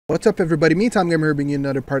What's up, everybody? Me, Tom Gamer, here, bringing you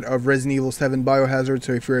another part of Resident Evil 7 Biohazard.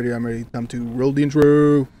 So if you're ready, I'm ready. Time to roll the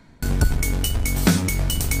intro.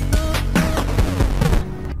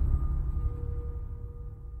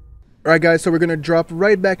 Alright guys, so we're going to drop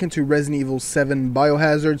right back into Resident Evil 7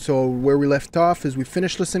 Biohazard. So where we left off is we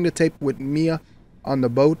finished listening to tape with Mia on the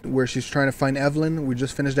boat where she's trying to find Eveline. We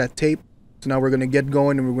just finished that tape. So now we're going to get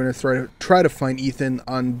going and we're going to try to find Ethan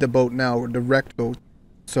on the boat now, the wrecked boat.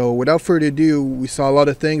 So without further ado, we saw a lot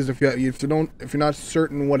of things. If you're not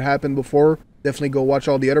certain what happened before, definitely go watch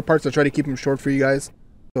all the other parts. I try to keep them short for you guys,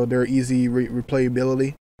 so they're easy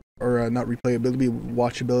replayability, or not replayability,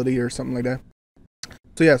 watchability, or something like that.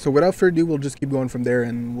 So yeah, so without further ado, we'll just keep going from there,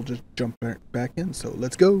 and we'll just jump back in. So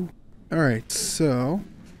let's go. All right, so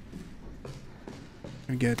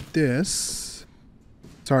I get this.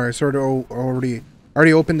 Sorry, I sort of already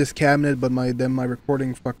opened this cabinet, but my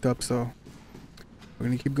recording fucked up, so. We're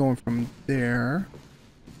gonna keep going from there.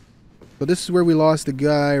 So this is where we lost the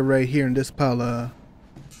guy right here in this pile of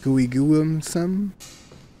gooey some.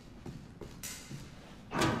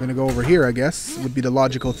 We're gonna go over here, I guess. Would be the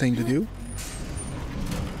logical thing to do.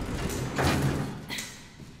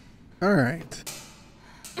 Alright.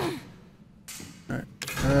 Alright.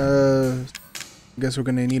 I guess we're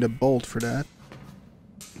gonna need a bolt for that.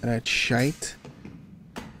 That shite.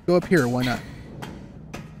 Go up here, why not?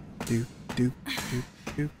 Do.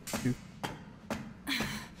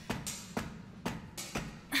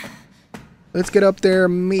 Let's get up there,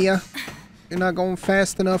 Mia. You're not going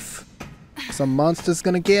fast enough. Some monster's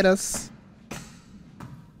gonna get us.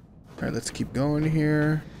 Alright, let's keep going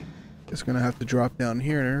here. Just gonna have to drop down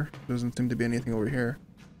here. Doesn't seem to be anything over here.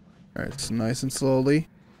 Alright, it's nice and slowly.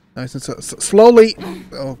 Nice and slowly!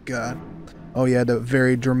 Oh god. Oh yeah, the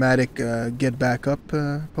very dramatic get back up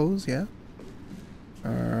pose, yeah.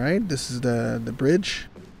 Alright, this is the bridge.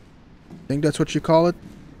 I think that's what you call it.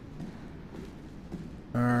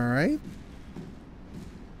 Alright.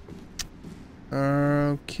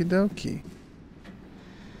 Okie dokie.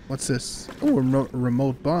 What's this? Oh, a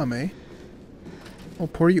remote bomb, eh? Oh,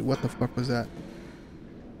 poor you. What the fuck was that?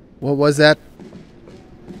 What was that?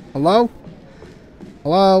 Hello?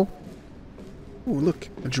 Hello? Oh, look.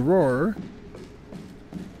 A drawer.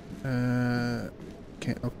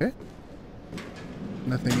 Can't. Okay.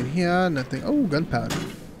 Nothing in here. Nothing. Oh, gunpowder.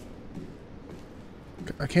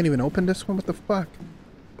 I can't even open this one. What the fuck?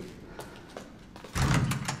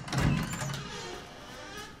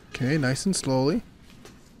 Okay, nice and slowly.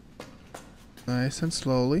 Nice and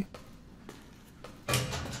slowly.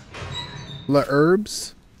 La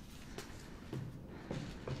herbs.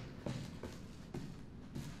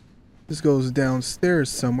 This goes downstairs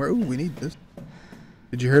somewhere. Ooh, we need this.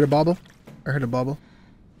 Did you hear the bobble? I heard a bobble.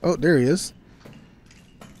 Oh, there he is.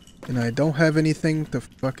 And I don't have anything to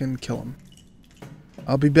fucking kill him.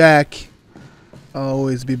 I'll be back. I'll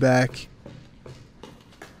always be back.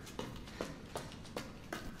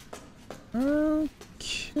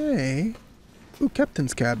 Okay. Ooh,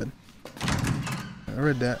 Captain's cabin. I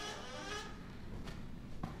read that.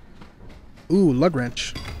 Ooh, lug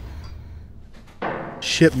wrench.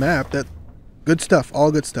 Ship map. That good stuff.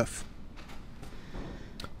 All good stuff.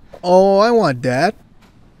 Oh, I want that.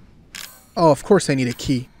 Oh, of course I need a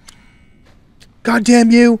key. God damn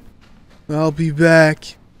you! I'll be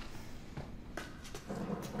back.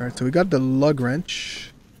 Alright, so we got the lug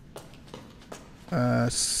wrench. Yeah,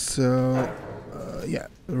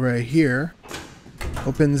 right here.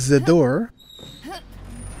 Opens the door.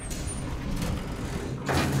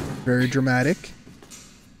 Very dramatic.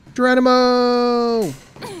 Geronimo!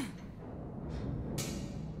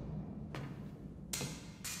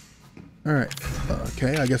 Alright,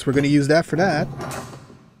 okay, I guess we're gonna use that for that.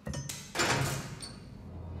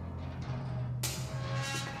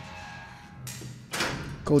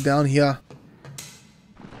 Go down here.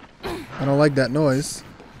 I don't like that noise.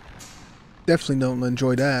 Definitely don't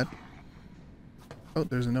enjoy that. Oh,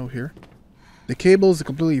 there's a note here. The cables are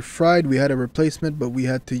completely fried. We had a replacement, but we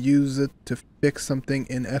had to use it to fix something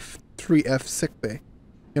in F3F sickbay.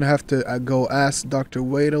 Gonna have to go ask Dr.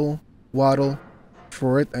 Waddle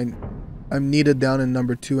for it. I'm needed down in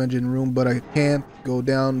number 2 engine room, but I can't go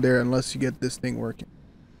down there unless you get this thing working.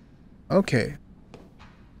 Okay.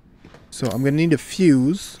 So I'm gonna need a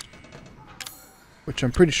fuse, which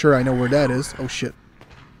I'm pretty sure I know where that is. Oh shit.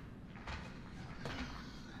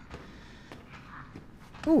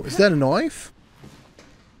 Oh, is that a knife?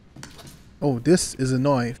 Oh, this is a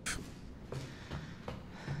knife.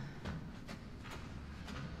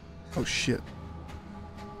 Oh shit.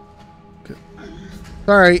 Okay.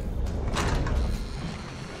 Sorry.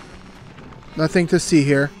 Nothing to see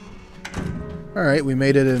here. Alright, we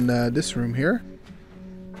made it in this room here.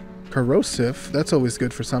 Corrosive. That's always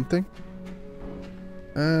good for something.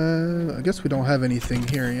 I guess we don't have anything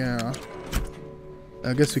here, yeah.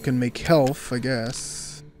 I guess we can make health, I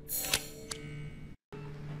guess.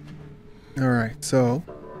 Alright, so...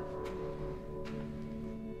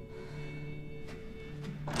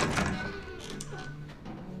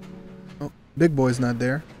 Oh, big boy's not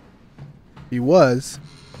there. He was.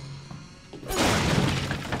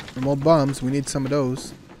 Remote bombs, we need some of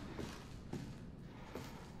those.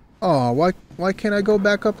 Oh, why can't I go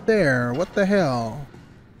back up there? What the hell?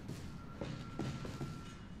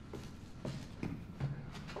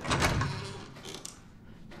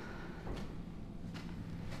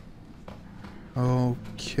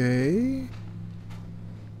 Okay.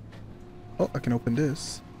 Oh, I can open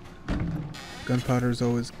this. Gunpowder is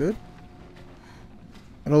always good.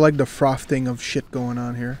 I don't like the frosting of shit going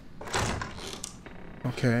on here.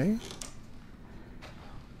 Okay.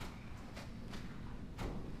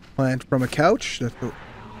 Plant from a couch. That's what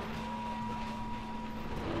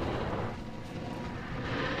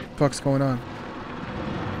the fuck's going on?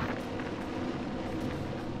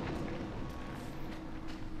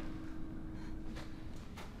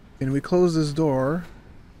 Can we close this door?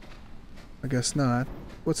 I guess not.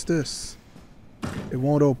 What's this? It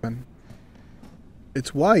won't open.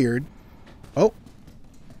 It's wired. Oh.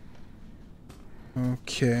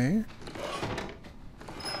 Okay.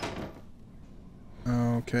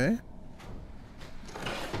 Okay.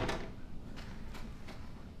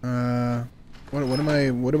 What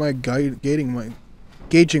am I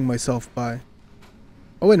gauging myself by?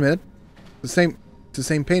 Oh, wait a minute. It's the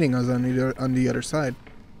same painting as on the other side.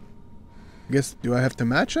 I guess, do I have to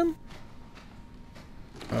match him?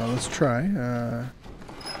 Let's try.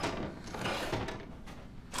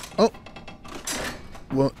 Oh!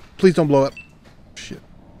 Well, please don't blow up. Shit.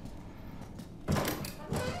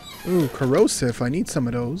 Ooh, corrosive. I need some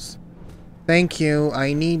of those. Thank you.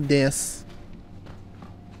 I need this.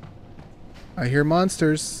 I hear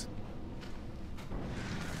monsters.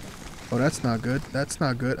 Oh, that's not good. That's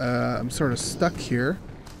not good. I'm sort of stuck here.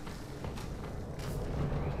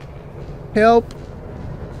 Help!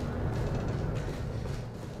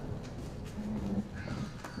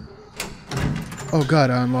 Oh god,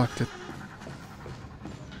 I unlocked it.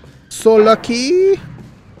 So lucky!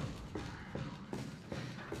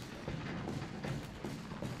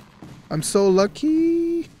 I'm so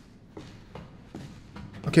lucky!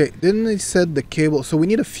 Okay, didn't they said the cable... So we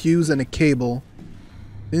need a fuse and a cable.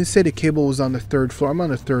 Didn't say the cable was on the 3rd floor. I'm on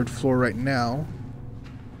the 3rd floor right now.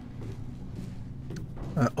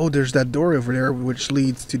 Oh, there's that door over there which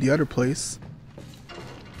leads to the other place.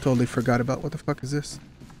 Totally forgot about. What the fuck is this?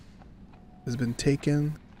 Has been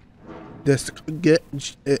taken. This get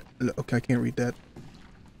it. Okay, I can't read that.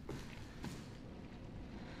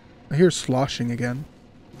 I hear sloshing again.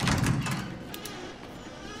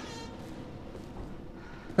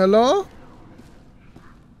 Hello?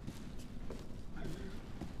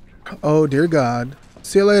 Oh dear God.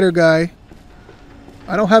 See you later, guy.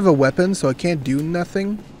 I don't have a weapon, so I can't do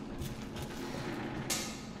nothing.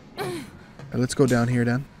 Let's go down here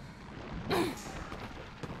then.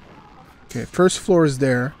 Okay, 1st floor is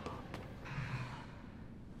there.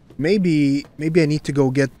 Maybe I need to go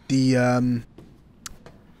get the, you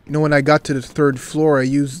know, when I got to the 3rd floor, I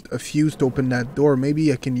used a fuse to open that door.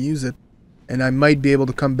 Maybe I can use it. And I might be able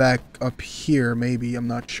to come back up here, maybe. I'm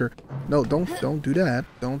not sure. No, don't do that.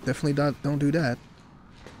 Don't do that.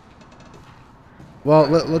 Well,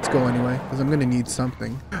 let's go anyway, because I'm going to need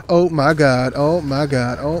something. Oh my god, oh my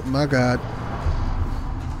god, oh my god.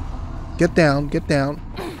 Get down, get down.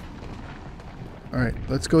 Alright,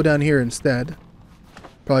 let's go down here instead.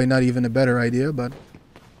 Probably not even a better idea, but...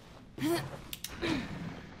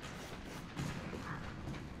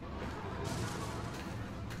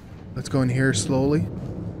 Let's go in here slowly.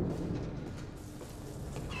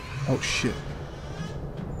 Oh shit.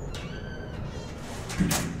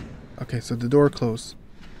 Okay, so the door closed.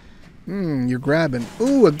 You're grabbing.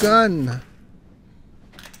 Ooh, a gun!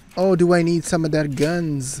 Oh, do I need some of that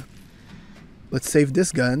guns? Let's save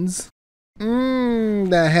this guns.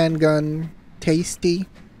 The handgun. Tasty.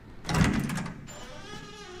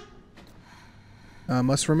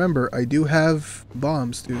 Must remember, I do have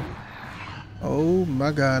bombs too. Oh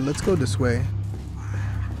my god, let's go this way.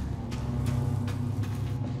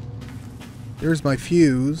 Here's my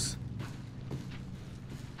fuse.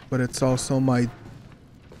 But it's also my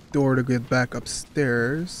door to get back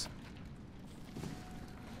upstairs.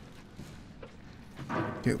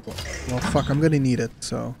 Okay, well fuck, I'm gonna need it,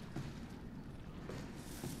 so.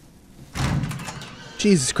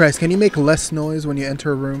 Jesus Christ, can you make less noise when you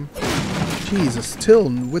enter a room? Jesus, still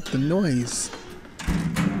with the noise.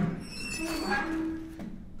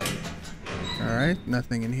 Alright,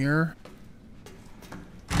 nothing in here.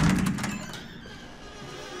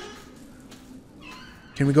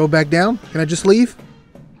 Can we go back down? Can I just leave?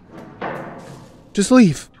 Just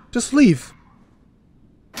leave. Just leave.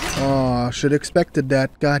 Oh, should have expected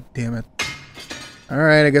that. God damn it.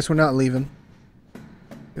 Alright, I guess we're not leaving.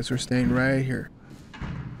 Guess we're staying right here.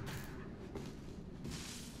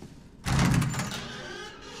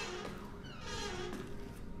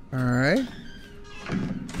 Alright.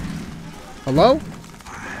 Hello?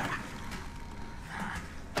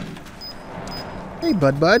 Hey,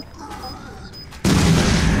 bud.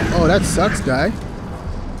 Oh, that sucks, guy.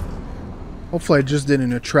 Hopefully I just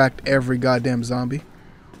didn't attract every goddamn zombie.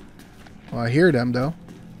 Well, I hear them, though.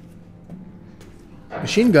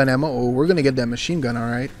 Machine gun ammo. Oh, we're gonna get that machine gun,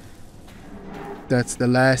 alright. That's the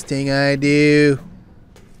last thing I do.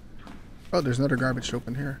 Oh, there's another garbage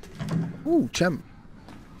open here. Ooh, chem.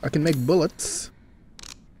 I can make bullets.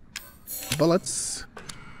 Bullets.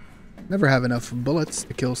 Never have enough bullets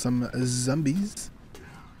to kill some zombies.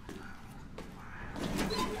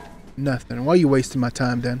 Nothing. Why are you wasting my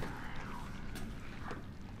time then?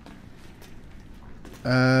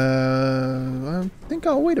 I think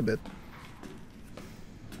I'll wait a bit.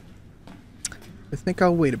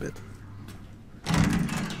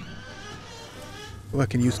 Oh, I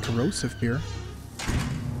can use corrosive here.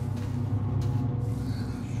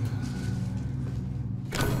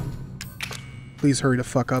 Please hurry the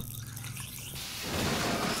fuck up.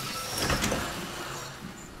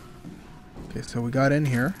 Okay, so we got in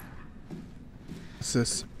here. What's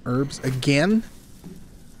this? Herbs again?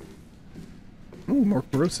 Ooh, more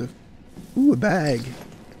corrosive. Ooh, a bag.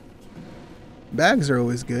 Bags are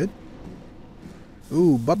always good.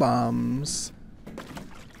 Ooh, bombs.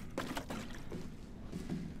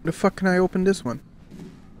 The fuck can I open this one?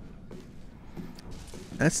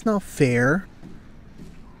 That's not fair.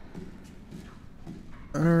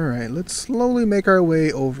 Alright, let's slowly make our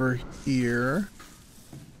way over here.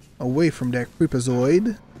 Away from that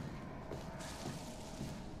creepazoid.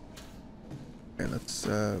 Okay, let's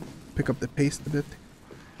pick up the pace a bit.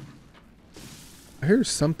 I hear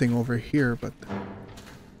something over here, but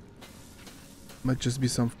might just be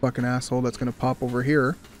some fucking asshole that's gonna pop over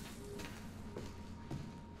here.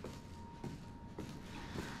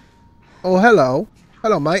 Oh, hello.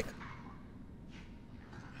 Hello, mate.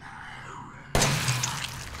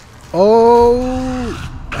 Oh,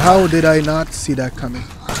 how did I not see that coming?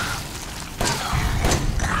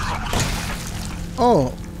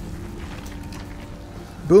 Oh.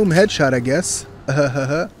 Boom, headshot, I guess.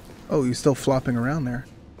 Oh, you're still flopping around there.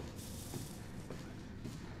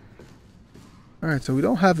 Alright, so we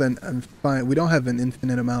don't have an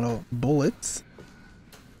infinite amount of bullets.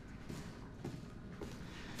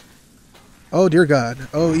 Oh dear God.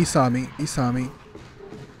 Oh, he saw me. He saw me.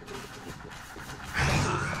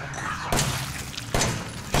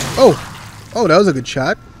 Oh! Oh, that was a good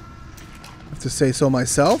shot. I have to say so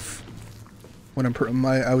myself.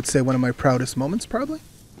 I would say one of my proudest moments, probably.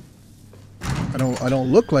 I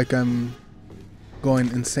don't look like I'm going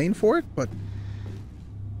insane for it, but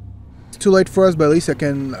it's too late for us, but at least I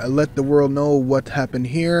can let the world know what happened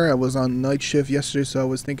here. I was on night shift yesterday, so I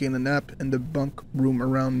was taking a nap in the bunk room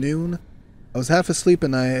around noon. I was half asleep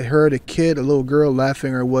and I heard a little girl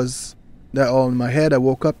laughing, or was that all in my head? I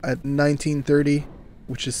woke up at 19:30,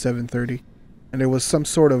 which is 7:30, and there was some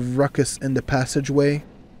sort of ruckus in the passageway.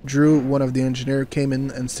 Drew, one of the engineers, came in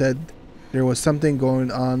and said there was something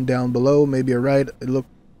going on down below, maybe a riot. He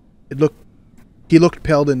looked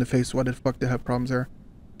pale in the face. What the fuck, they have problems there?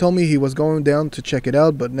 Told me he was going down to check it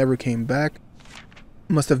out, but never came back.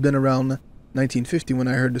 Must have been around 1950 when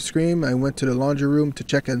I heard the scream. I went to the laundry room to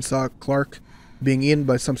check and saw Clark being eaten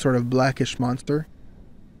by some sort of blackish monster.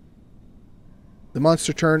 The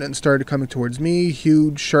monster turned and started coming towards me.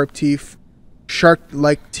 Huge,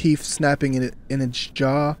 shark-like teeth snapping in its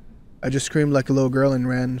jaw. I just screamed like a little girl and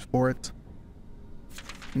ran for it.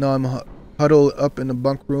 Now I'm huddled up in the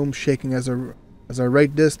bunk room, shaking as I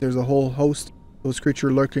write this. There's a whole host of those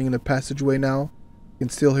creatures lurking in the passageway now. I can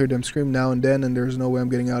still hear them scream now and then, and there's no way I'm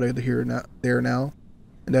getting out of here now.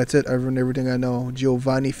 And that's it. I've learned everything I know.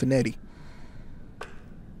 Giovanni Finetti.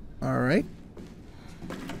 Alright.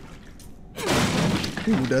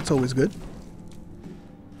 Ooh, that's always good.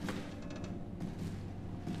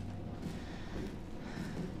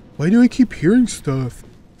 Why do I keep hearing stuff?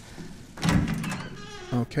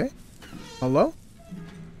 Okay. Hello?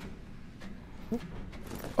 Oh,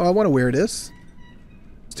 I want to wear this.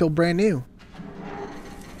 Still brand new.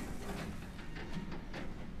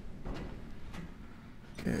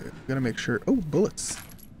 Okay, gotta make sure. Oh, bullets.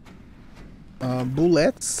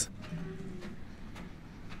 Bullets.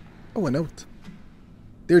 Oh, a note.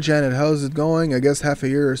 Dear Janet, how's it going? I guess half a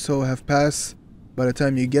year or so have passed. By the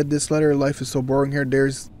time you get this letter, life is so boring here.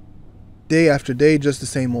 There's day after day, just the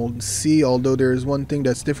same old. See, although there is one thing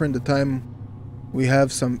that's different. This time we have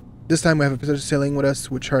a passenger sailing with us,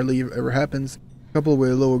 which hardly ever happens. Couple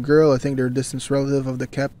with a little girl. I think they're a distant relative of the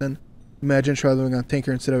captain. Imagine traveling on a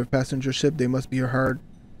tanker instead of a passenger ship. They must be hard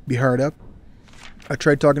up. I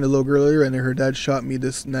tried talking to the little girl earlier, and her dad shot me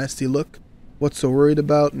this nasty look. What's so worried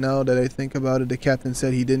about? Now that I think about it, the captain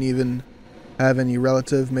said he didn't even have any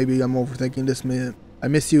relative. Maybe I'm overthinking this. I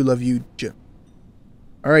miss you. Love you, Jim.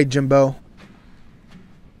 Alright, Jimbo.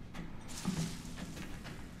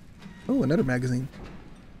 Oh, another magazine.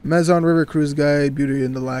 Amazon River Cruise Guide, Beauty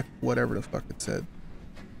in the Lack, whatever the fuck it said.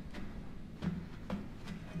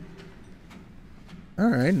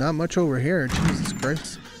 Alright, not much over here. Jesus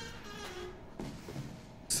Christ.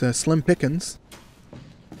 It's Slim Pickens.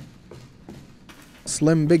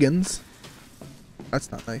 Slim Biggins.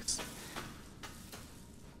 That's not nice.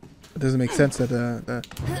 It doesn't make sense that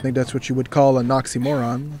I think that's what you would call an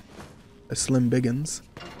oxymoron. A Slim Biggins.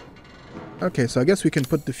 Okay, so I guess we can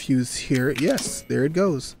put the fuse here. Yes, there it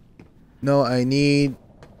goes. No, I need...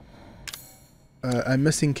 I'm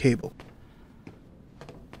missing cable.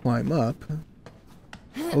 Climb up.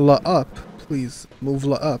 La up. Please, move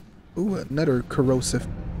la up. Ooh, another corrosive.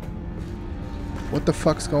 What the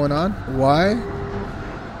fuck's going on? Why?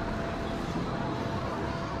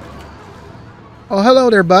 Oh, hello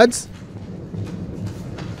there, buds.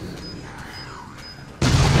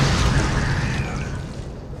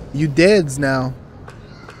 You deads now.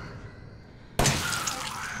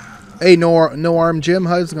 Hey, no arm Jim,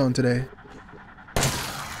 how's it going today?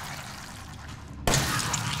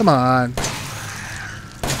 Come on.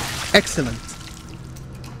 Excellent.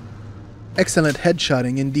 Excellent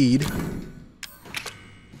headshotting indeed.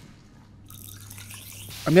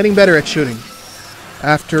 I'm getting better at shooting.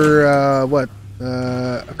 After, what?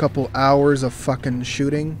 A couple hours of fucking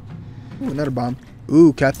shooting. Ooh, another bomb.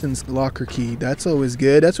 Ooh, Captain's locker key. That's always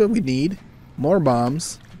good. That's what we need. More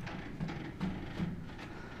bombs.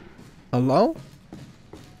 Hello?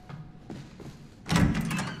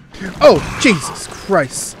 Oh, Jesus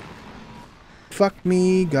Christ. Fuck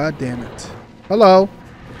me, god damn it. Hello?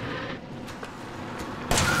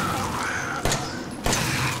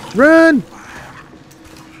 Run!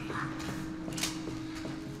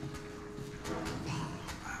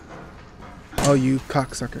 Oh, you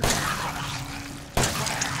cocksucker.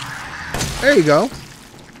 There you go.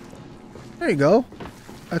 There you go.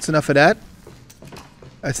 That's enough of that.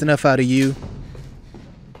 That's enough out of you.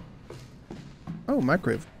 Oh,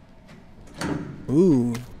 microwave.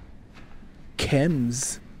 Ooh.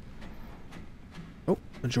 Chems. Oh,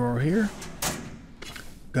 a drawer here.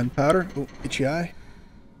 Gunpowder. Oh, itchy eye.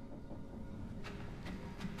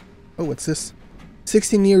 Oh, what's this?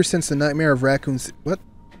 16 years since the nightmare of raccoons. What?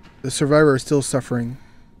 The survivor is still suffering.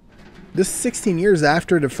 This 16 years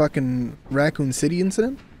after the fucking Raccoon City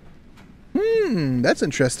incident? That's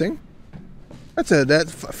interesting.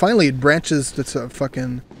 Finally it branches to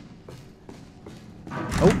fucking...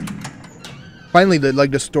 Oh. Finally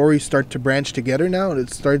the stories start to branch together now, and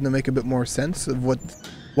it's starting to make a bit more sense of what...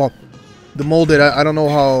 Well, the molded, I don't know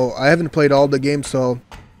how... I haven't played all the games, so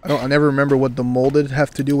I never remember what the molded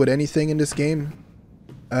have to do with anything in this game.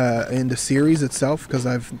 In the series itself, because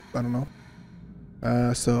I don't know.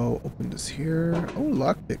 So open this here. Oh,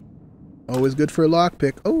 lockpick. Always good for a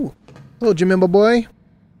lockpick. Oh, hello, Jimimba boy.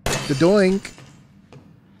 The doink.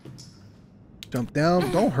 Jump down.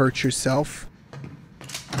 Don't hurt yourself.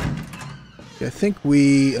 Okay, I think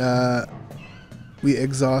we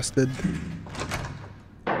exhausted.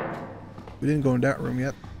 We didn't go in that room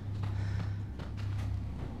yet.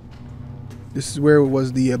 This is where it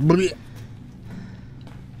was the.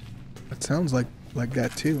 It sounds like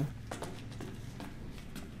that too.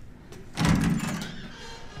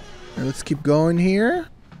 Right, let's keep going here.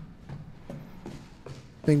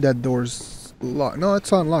 I think that door's locked. No,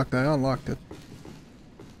 it's unlocked. I unlocked it.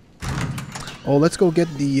 Oh, let's go get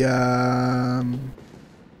the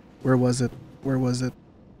where was it? Where was it?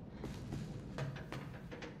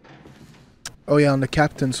 Oh yeah, on the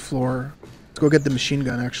captain's floor. Let's go get the machine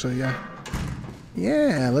gun actually, yeah.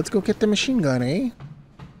 Yeah, let's go get the machine gun, eh?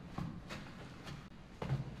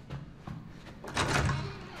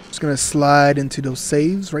 Gonna slide into those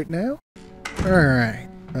saves right now. Alright,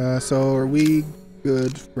 so are we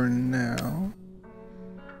good for now?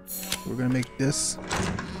 We're gonna make this.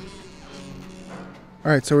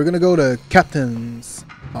 Alright, so we're gonna go to Captain's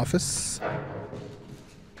office.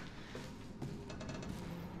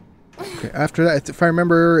 Okay, after that, if I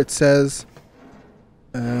remember, it says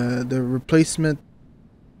the replacement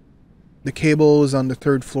The cable is on the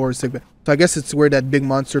 3rd floor. So I guess it's where that big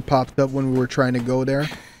monster popped up when we were trying to go there.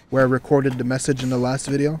 Where I recorded the message in the last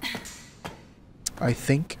video. I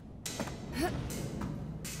think.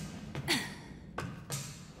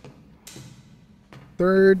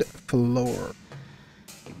 Third floor.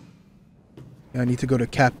 Yeah, I need to go to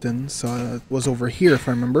Captain. So it was over here if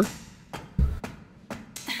I remember.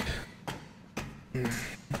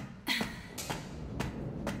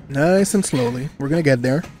 Nice and slowly. We're gonna get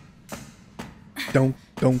there. Don't.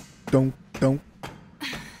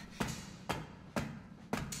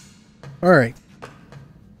 Alright.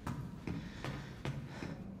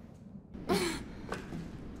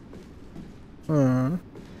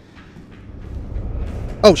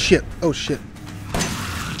 Oh shit. Oh shit.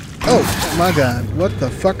 Oh my god. What the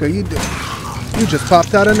fuck are you doing? You just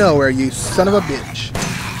popped out of nowhere, you son of a bitch.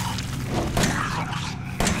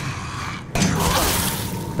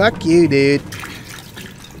 Fuck you, dude.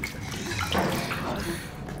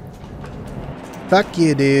 Fuck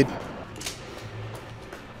you, dude.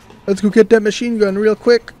 Let's go get that machine gun real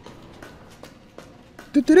quick.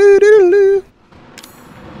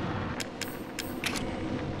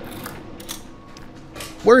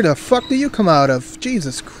 Where the fuck do you come out of?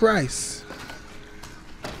 Jesus Christ.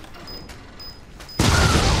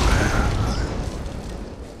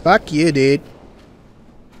 Fuck you, dude.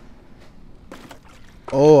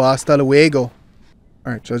 Oh, hasta luego.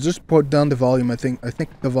 Alright, so I just put down the volume. I think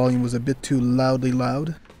the volume was a bit too loudly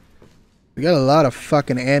loud. We got a lot of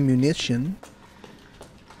fucking ammunition.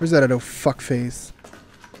 Where's that other fuckface?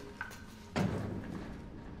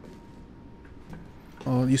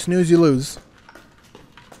 Oh, you snooze, you lose.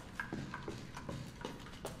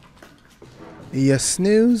 You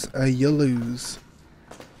snooze, you lose.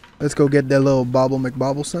 Let's go get that little Bobble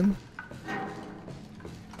McBobbleson.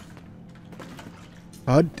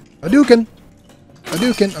 Hadouken!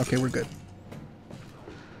 Hadouken! Okay, we're good.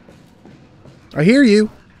 I hear you.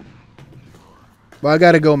 Well, I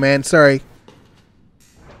gotta go, man. Sorry.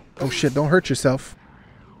 Oh shit, don't hurt yourself.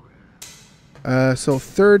 So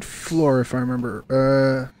 3rd floor, if I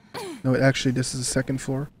remember. No, actually, this is the 2nd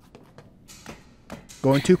floor.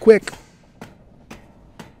 Going too quick.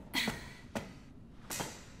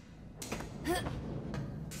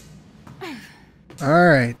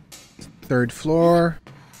 Alright. 3rd floor.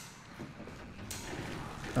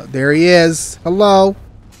 Oh, there he is. Hello.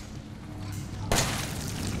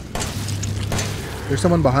 There's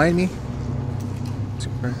someone behind me.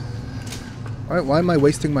 Super. Why am I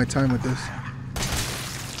wasting my time with this?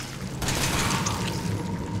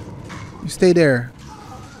 You stay there.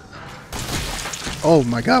 Oh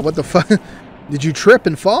my god, what the fuck? Did you trip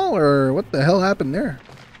and fall, or what the hell happened there?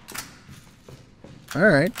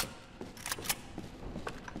 Alright.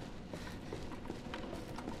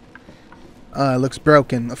 It looks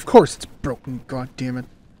broken. Of course it's broken, god damn it.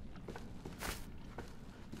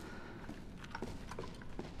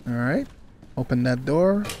 Alright. Open that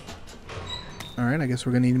door. Alright, I guess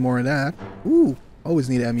we're gonna need more of that. Ooh, always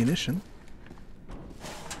need ammunition.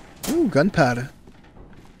 Ooh, gunpowder.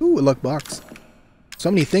 Ooh, a luck box. So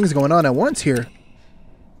many things going on at once here.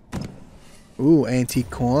 Ooh, antique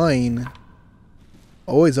coin.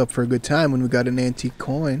 Always up for a good time when we got an antique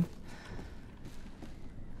coin.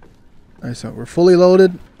 Alright, so we're fully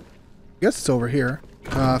loaded. I guess it's over here.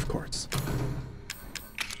 Of course.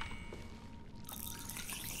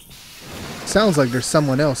 Sounds like there's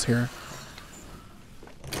someone else here.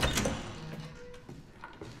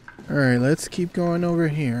 Alright, let's keep going over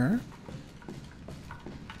here.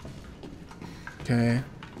 Okay.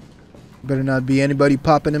 Better not be anybody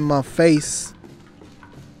popping in my face.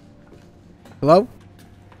 Hello?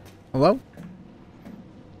 Hello?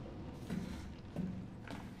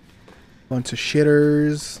 Bunch of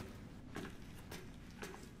shitters.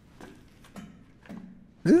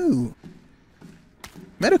 Ooh.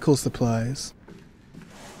 Medical supplies.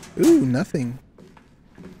 Ooh, nothing.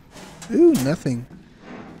 Ooh, nothing.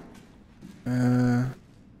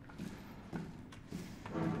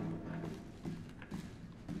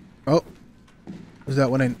 Oh. Was that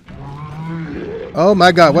one in? Oh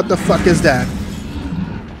my god, what the fuck is that?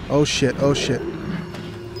 Oh shit, oh shit.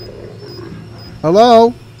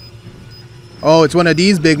 Hello? Oh, it's one of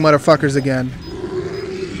these big motherfuckers again.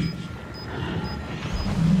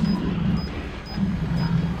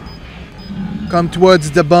 Come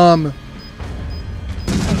towards the bomb.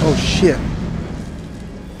 Oh shit.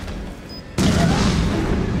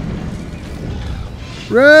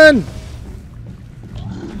 Run!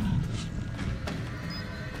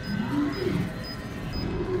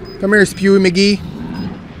 Come here, Spewy McGee.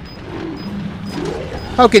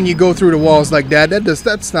 How can you go through the walls like that?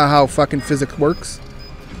 That's not how fucking physics works.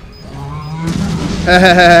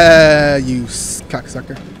 You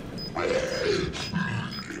cocksucker.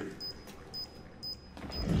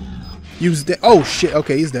 He's dead. Oh shit.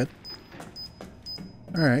 Okay, he's dead.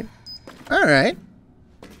 Alright. Alright.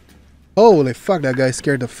 Holy fuck, that guy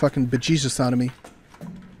scared the fucking bejesus out of me.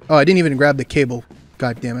 Oh, I didn't even grab the cable.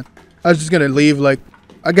 God damn it. I was just gonna leave like,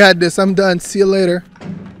 I got this, I'm done, see you later.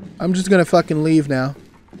 I'm just gonna fucking leave now.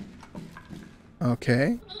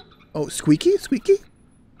 Okay. Oh, squeaky? Squeaky?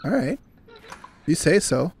 Alright. You say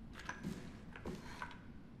so.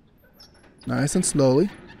 Nice and slowly.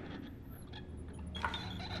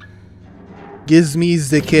 Gives me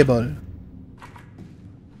the cable.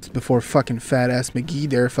 It's before fucking fat ass McGee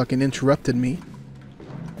there fucking interrupted me.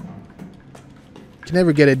 Can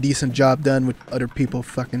never get a decent job done with other people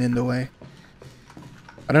fucking in the way.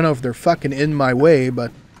 I don't know if they're fucking in my way,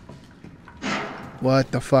 but...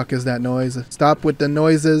 What the fuck is that noise? Stop with the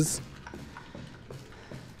noises.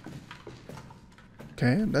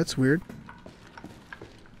 Okay, that's weird.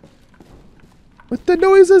 With the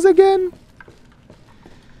noises again?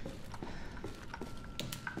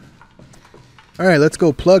 Alright, let's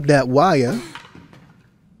go plug that wire.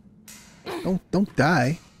 Don't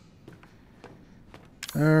die.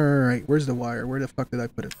 Alright, where's the wire? Where the fuck did I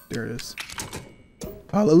put it? There it is.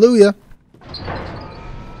 Hallelujah!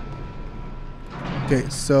 Okay,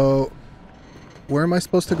 so... Where am I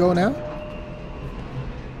supposed to go now?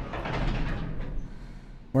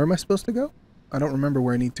 Where am I supposed to go? I don't remember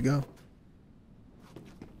where I need to go.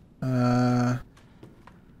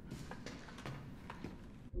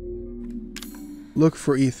 Look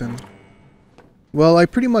for Ethan. Well, I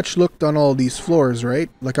pretty much looked on all these floors, right?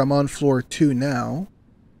 Like I'm on floor 2 now.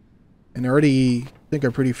 And I already think I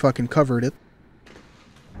pretty fucking covered it.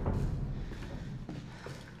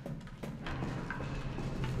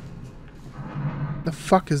 The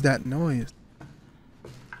fuck is that noise?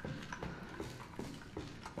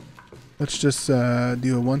 Let's just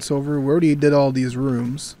do a once over. We already did all these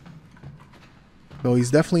rooms. So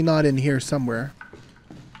he's definitely not in here somewhere.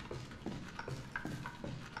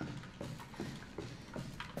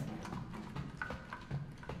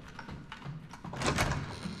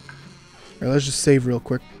 Alright, let's just save real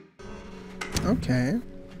quick. Okay.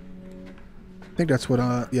 I think that's what,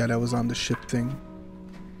 yeah, that was on the ship thing.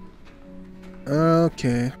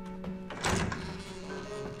 Okay.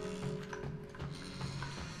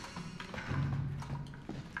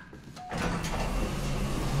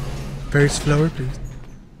 First floor, please.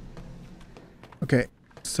 Okay,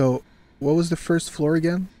 so what was the first floor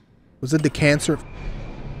again? Was it the cancer?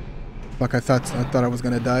 Fuck, I thought I was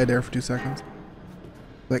gonna die there for 2 seconds.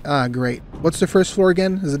 Like, ah, great. What's the first floor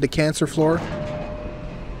again? Is it the cancer floor?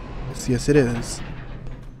 Yes, it is.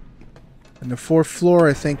 And the 4th floor,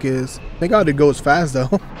 I think, is... Thank God it goes fast, though.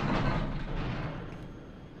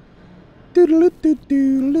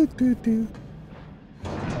 Doodle-doo-doo-doo-doo-doo.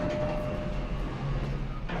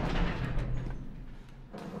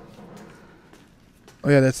 Oh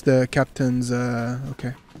yeah, that's the captain's,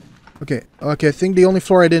 okay. Okay, okay, I think the only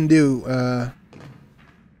floor I didn't do,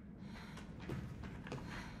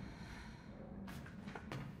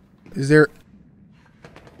 Is there...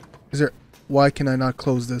 Why can I not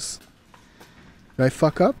close this? Did I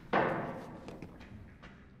fuck up?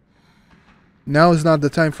 Now is not the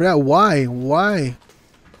time for that. Why? Why?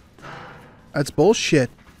 That's bullshit.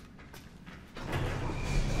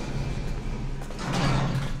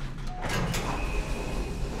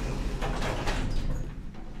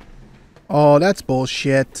 Oh, that's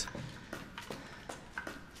bullshit.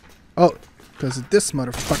 Oh, because of this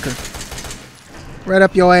motherfucker. Right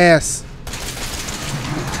up your ass.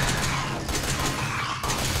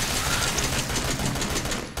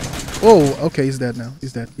 Oh, okay, he's dead now.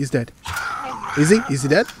 He's dead. He's dead. Is he? Is he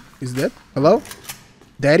dead? Is he dead? Hello?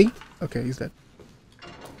 Daddy? Okay, he's dead.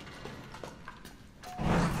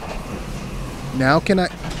 Now can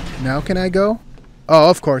I go? Oh,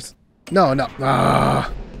 of course. No, no.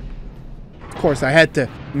 Ah. Of course, I had to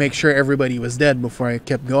make sure everybody was dead before I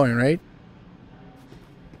kept going, right?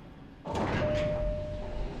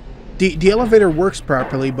 The elevator works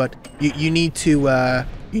properly, but you need to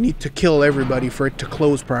kill everybody for it to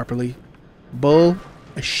close properly.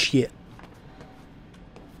 Bullshit.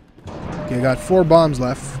 Okay, I got 4 bombs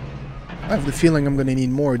left. I have the feeling I'm gonna need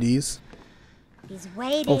more of these. He's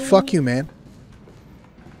waiting. Oh, fuck you, man.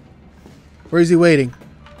 Where is he waiting?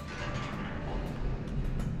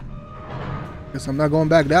 Guess I'm not going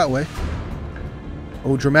back that way.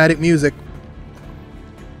 Oh, dramatic music.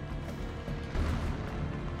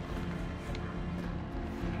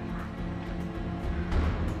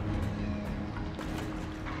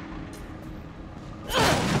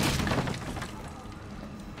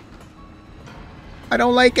 I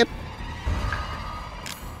don't like it.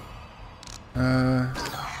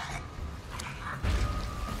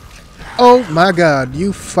 Oh my god,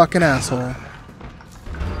 you fucking asshole.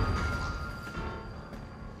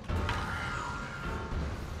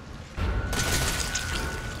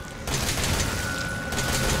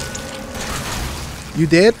 You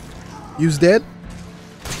dead? You's dead?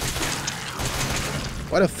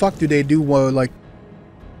 Why the fuck do they do like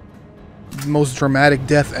the most dramatic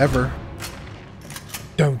death ever?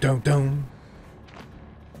 Don't.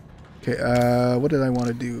 Okay, what did I want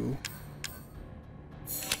to do?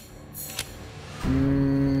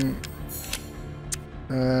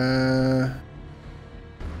 Alright,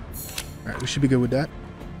 we should be good with that.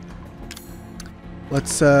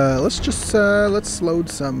 Let's load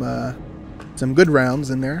some good rounds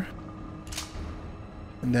in there.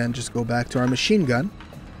 And then just go back to our machine gun.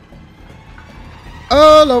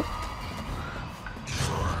 Oh no!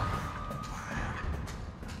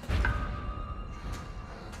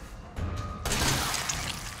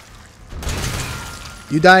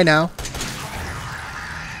 You die now.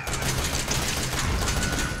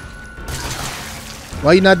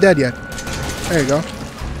 Why you not dead yet? There you go.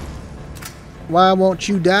 Why won't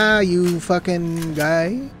you die, you fucking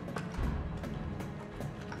guy?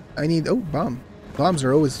 I need... Oh, bomb. Bombs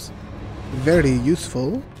are always very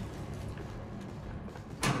useful.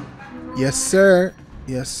 Yes, sir.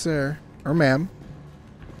 Yes, sir. Or ma'am.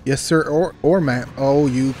 Yes, sir. Or ma'am. Oh,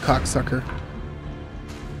 you cocksucker.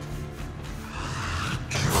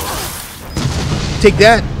 Take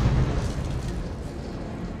that.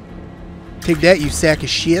 Take that, you sack of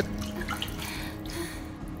shit.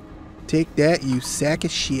 Take that, you sack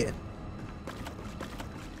of shit.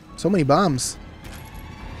 So many bombs.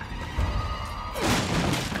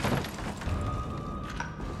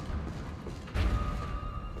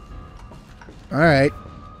 Alright.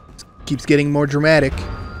 Keeps getting more dramatic.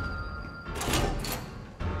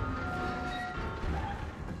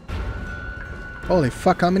 Holy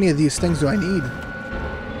fuck, how many of these things do I need?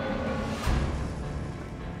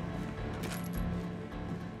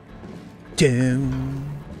 Down.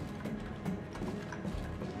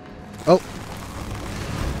 Oh.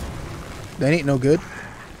 That ain't no good.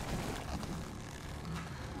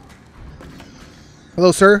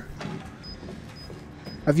 Hello, sir.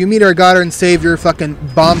 Have you met our God and Savior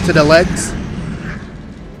fucking bomb to the legs?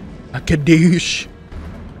 A kadoosh.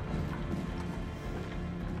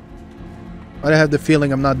 I have the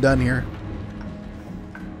feeling I'm not done here.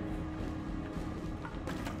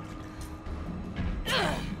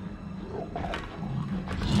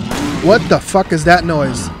 What the fuck is that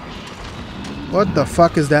noise? What the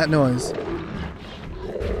fuck is that noise?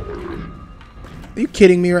 Are you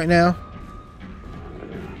kidding me right now?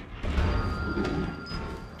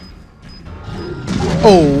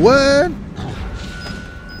 Oh, what?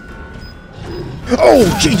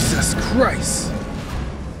 Oh, Jesus Christ.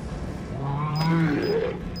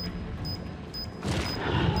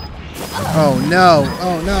 Oh, no.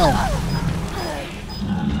 Oh, no.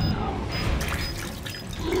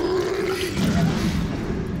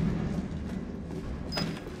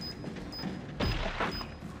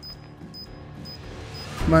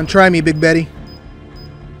 Come on, try me, Big Betty.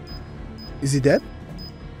 Is he dead?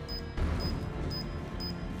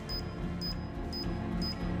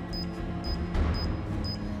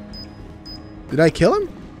 Did I kill him?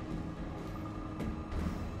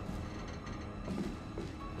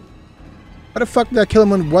 How the fuck did I kill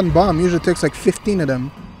him with one bomb? Usually it takes like 15 of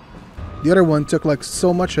them. The other one took like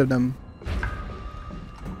so much of them.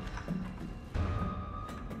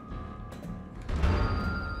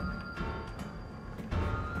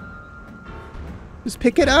 Just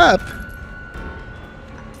pick it up.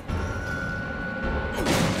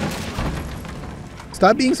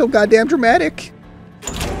 Stop being so goddamn dramatic.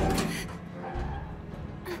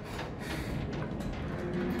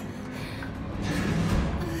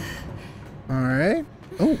 Alright.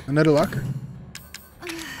 Oh, another locker.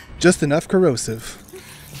 Just enough corrosive.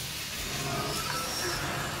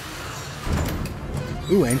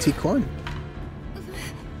 Ooh, antique coin.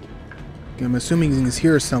 Okay, I'm assuming he's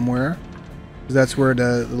here somewhere. That's where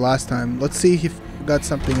the last time. Let's see if we got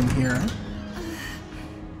something in here.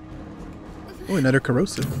 Oh, another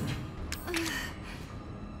corrosive.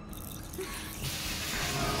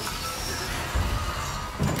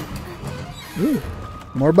 Ooh,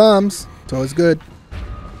 more bombs. It's always good.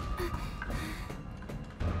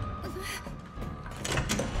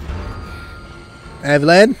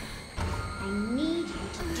 Eveline? I need you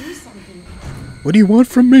to do something. What do you want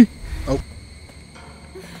from me? Oh.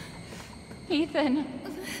 Ethan.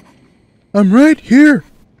 I'm right here.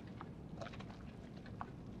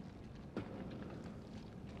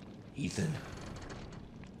 Ethan.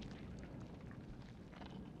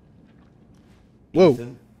 Whoa.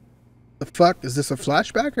 Ethan. The fuck? Is this a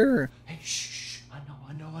flashback or? Hey, shh. I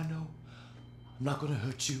know. I'm not gonna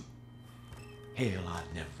hurt you. Hell, I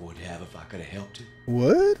never would have if I could have helped you.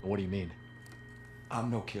 What? What do you mean? I'm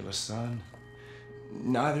no killer, son.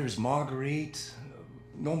 Neither is Marguerite,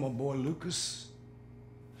 nor my boy Lucas,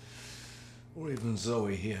 or even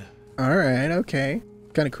Zoe here. Alright, okay.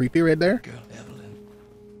 Kind of creepy right there. Girl, Eveline.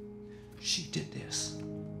 She did this.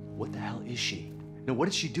 What the hell is she? No, what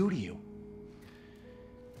did she do to you?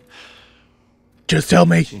 Just tell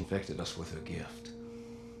me. She infected us with her gift.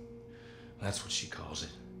 That's what she calls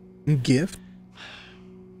it. Gift?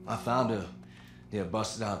 I found her near a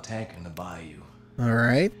busted out tank in the bayou.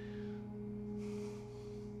 Alright.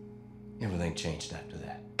 Everything changed after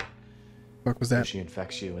that. Fuck was that? She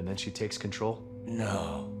infects you and then she takes control?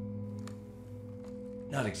 No.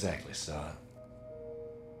 Not exactly, son.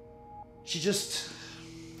 She just...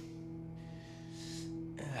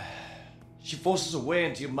 She forces her way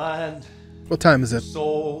into your mind, What time is it?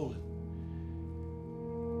 soul.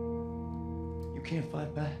 You can't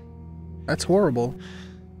fight back. That's horrible.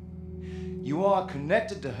 You are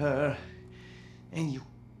connected to her, and you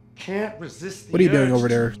can't resist the What are you doing urge over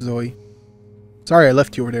to- there, Zoe? Sorry I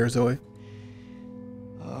left you over there, Zoe.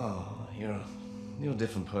 Oh, you're a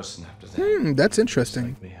different person after that. That's interesting.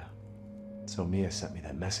 Like Mia. So Mia sent me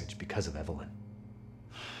that message because of Eveline.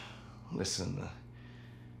 Listen,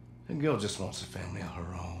 the girl just wants a family of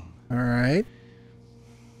her own. Alright.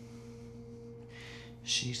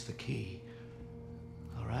 She's the key.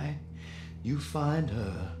 All right? You find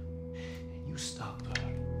her, and you stop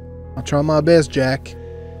her. I'll try my best, Jack.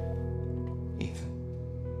 Ethan.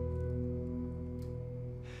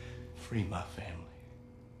 Free my family.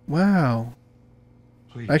 Wow.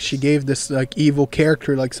 Please. Actually gave this like evil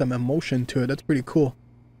character like some emotion to it. That's pretty cool.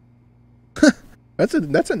 That's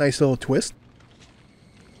a nice little twist.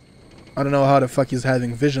 I don't know how the fuck he's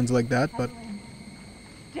having visions like that, but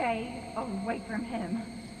Stay away from him.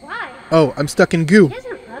 Why? oh, I'm stuck in goo. He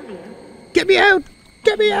doesn't love you. Get me out!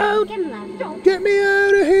 Get me out! He can love you. Don't Get me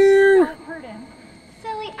out of here! hurt him.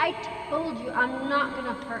 Silly, I told you I'm not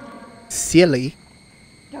gonna hurt him. Silly.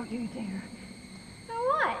 Don't you dare. So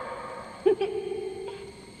what?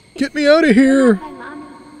 Get me out of here! My mommy.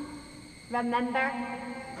 Remember?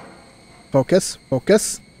 Focus,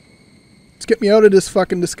 focus. Let's get me out of this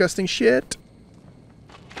fucking disgusting shit.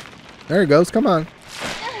 There it goes, come on.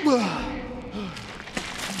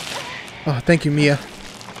 Oh, thank you, Mia.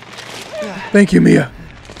 Thank you, Mia.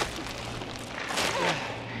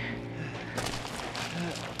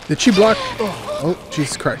 Did she block? Oh,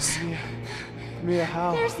 Jesus Christ. Mia,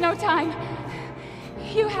 how? There's no time.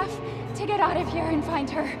 You have to get out of here and find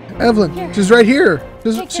her. Eveline, she's right here.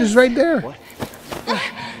 Take She's this. right there. What?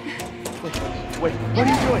 Wait, what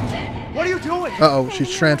are you doing? What are you doing? Uh-oh,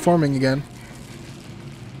 she's transforming again.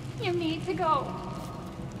 You need to go.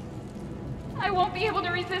 I won't be able to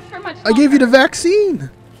resist for much longer. I gave you the vaccine.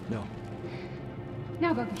 No,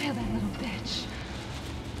 Now go kill that little bitch.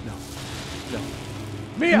 no, no.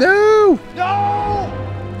 Mia! No!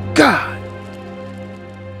 No! God.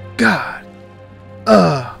 God.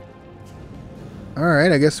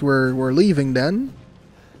 Alright, I guess we're leaving then.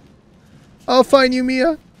 I'll find you,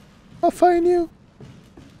 Mia. I'll find you.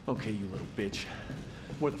 Okay, you little bitch.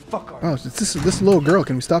 Where the fuck are Oh, it's this little girl.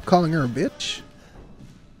 Can we stop calling her a bitch?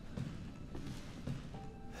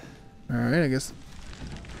 Alright, I guess.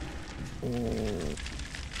 Oh.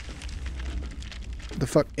 The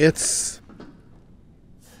fuck? It's...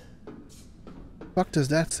 Fuck does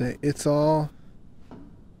that say? It's all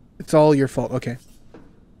your fault. Okay.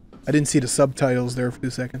 I didn't see the subtitles there for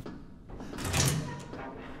a second.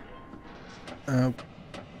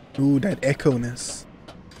 Ooh, that echo-ness.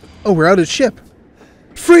 Oh, we're out of ship.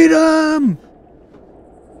 Freedom!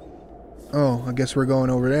 Oh, I guess we're going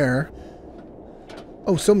over there.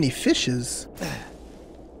 Oh, so many fishes.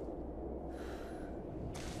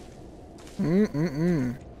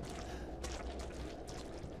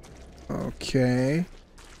 Okay.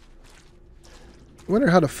 Wonder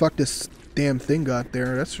how the fuck this damn thing got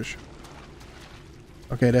there. That's for sure.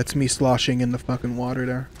 Okay, that's me sloshing in the fucking water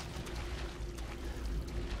there.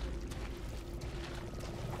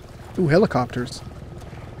 Ooh, helicopters.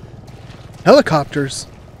 Helicopters!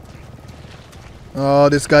 Oh,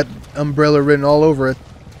 this got umbrella written all over it.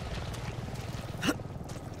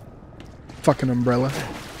 Fucking umbrella.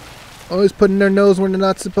 Always putting their nose where they're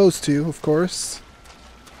not supposed to, of course.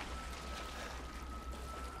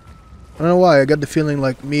 I don't know why, I got the feeling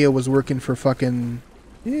like Mia was working for fucking...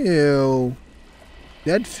 Ew.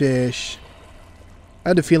 Dead fish. I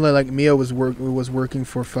had a feeling like Mia was working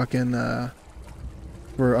for fucking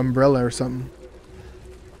for Umbrella or something,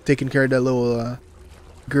 taking care of that little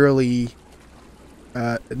girly,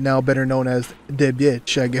 now better known as the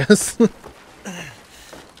bitch, I guess.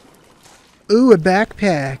 Ooh, a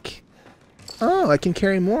backpack. Oh, I can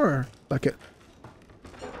carry more. Like it.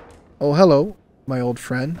 Oh, hello, my old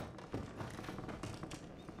friend.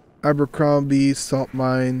 Abercrombie, salt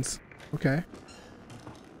mines. Okay.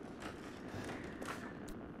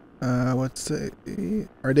 What's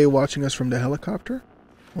are they watching us from the helicopter?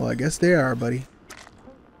 Well, I guess they are, buddy.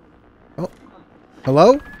 Oh.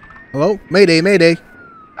 Hello? Hello? Mayday, mayday.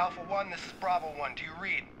 Alpha 1, this is Bravo 1. Do you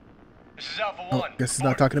read? This is Alpha 1. Oh, guess he's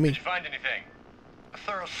not talking to me. Did you find anything? A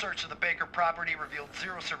thorough search of the Baker property revealed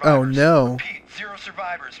 0 survivors. Oh, no. Repeat, 0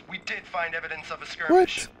 survivors. We did find evidence of a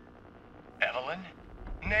skirmish. What? Eveline?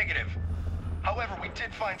 Negative. However, we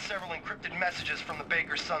did find several encrypted messages from the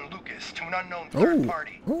baker's son Lucas to an unknown third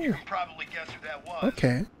party. Oh. You can probably guess who that was.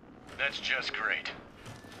 Okay. That's just great.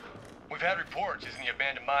 We've had reports using the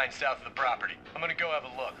abandoned mine south of the property. I'm gonna go have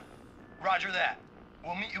a look. Roger that.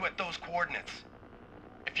 We'll meet you at those coordinates.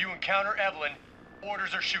 If you encounter Eveline,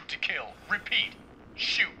 orders are shoot to kill. Repeat,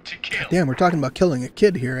 shoot to kill. Damn, we're talking about killing a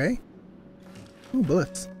kid here, eh? Ooh,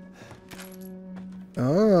 bullets.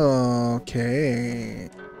 Oh, okay.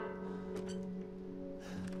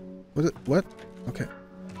 Was it? What? Okay.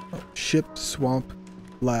 Oh, ship, swamp,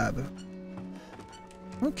 lab.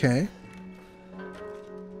 Okay.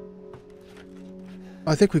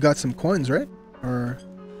 I think we got some coins, right? Or...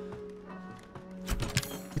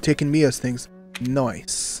 You're taking Mia's things.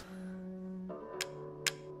 Nice.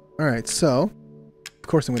 Alright, so... Of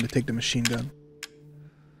course I'm going to take the machine gun.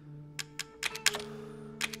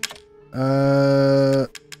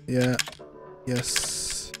 Yeah.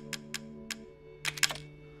 Yes.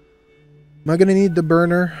 Am I gonna need the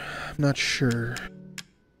burner? I'm not sure.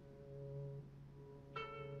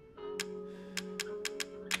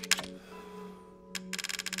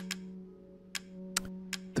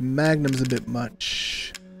 The Magnum's a bit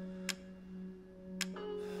much.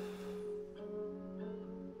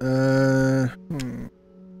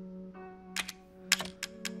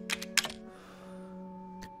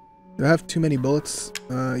 Do I have too many bullets?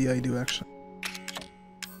 Yeah, I do actually.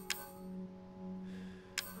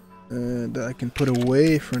 That I can put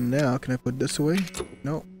away for now. Can I put this away?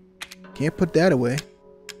 No. Can't put that away.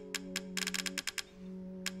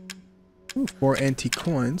 Ooh, 4 antique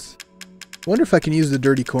coins. Wonder if I can use the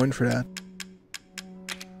dirty coin for that.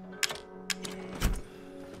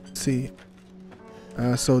 Let's see.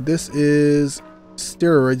 So this is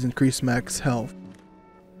steroids increase max health.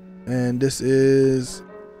 And this is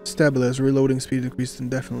stabilize reloading speed increased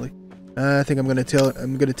indefinitely. I think I'm gonna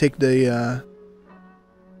take the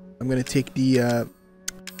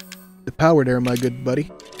power there, my good buddy.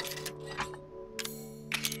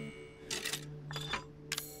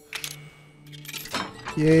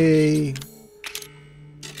 Yay.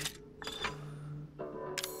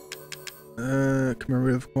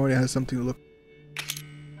 Commemorative coin. It has something to look.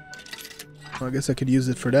 Well, I guess I could use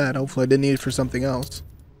it for that. Hopefully I didn't need it for something else.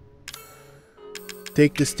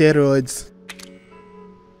 Take the steroids.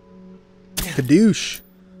 Kadoosh.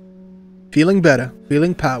 Feeling better.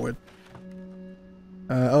 Feeling powered.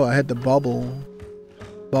 Oh, I had the Bobble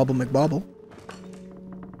McBobble.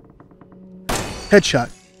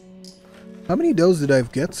 Headshot. How many of those did I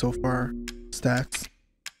get so far? Stats.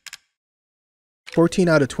 14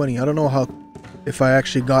 out of 20. I don't know if I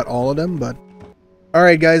actually got all of them, but...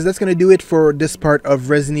 Alright guys, that's going to do it for this part of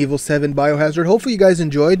Resident Evil 7 Biohazard. Hopefully you guys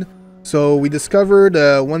enjoyed. So we discovered,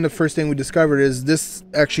 one of the first thing we discovered is this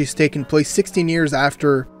actually is taking place 16 years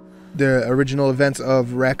after the original events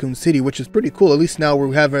of Raccoon City, which is pretty cool. At least now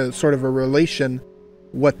we have a sort of a relation,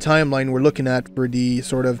 what timeline we're looking at for the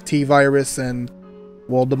sort of T-virus and,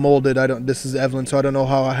 well, the molded. This is Eveline, so I don't know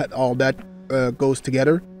how all that goes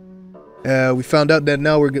together. We found out that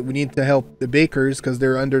now we need to help the Bakers because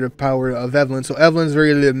they're under the power of Eveline. So Eveline's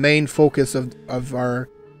really the main focus of our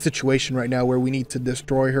situation right now, where we need to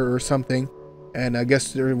destroy her or something. And I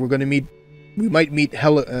guess we might meet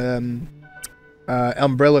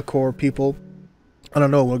Umbrella Corps people. I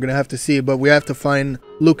don't know, we're gonna have to see, but we have to find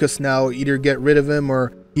Lucas now, either get rid of him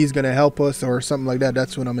or he's gonna help us or something like that.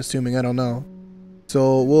 That's what I'm assuming. I don't know.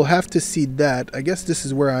 So we'll have to see that. I guess this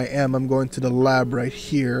is where I am. I'm going to the lab right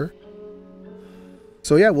here.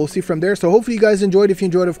 So yeah, we'll see from there. So hopefully you guys enjoyed. If you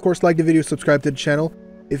enjoyed, of course, like the video, subscribe to the channel.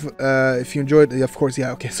 If you enjoyed, of course,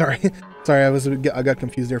 yeah, okay, sorry. Sorry, I got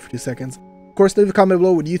confused there for 2 seconds. Of course, leave a comment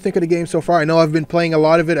below. What do you think of the game so far? I know I've been playing a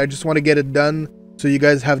lot of it. I just want to get it done so you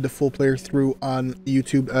guys have the full player through on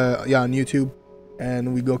YouTube. Yeah, on YouTube.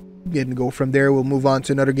 And we go and go from there. We'll move on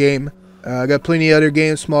to another game. I got plenty of other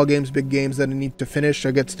games, small games, big games that I need to finish.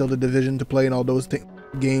 I got still the Division to play and all those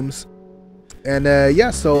games. And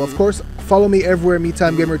yeah, so of course, follow me everywhere,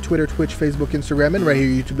 MeTimeGamer, Twitter, Twitch, Facebook, Instagram, and right here,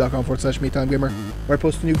 youtube.com/MeTimeGamer, where I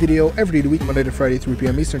post a new video every day of the week, Monday to Friday, 3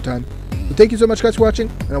 p.m. Eastern Time. So thank you so much, guys, for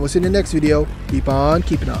watching, and I will see you in the next video. Keep on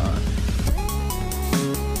keeping on.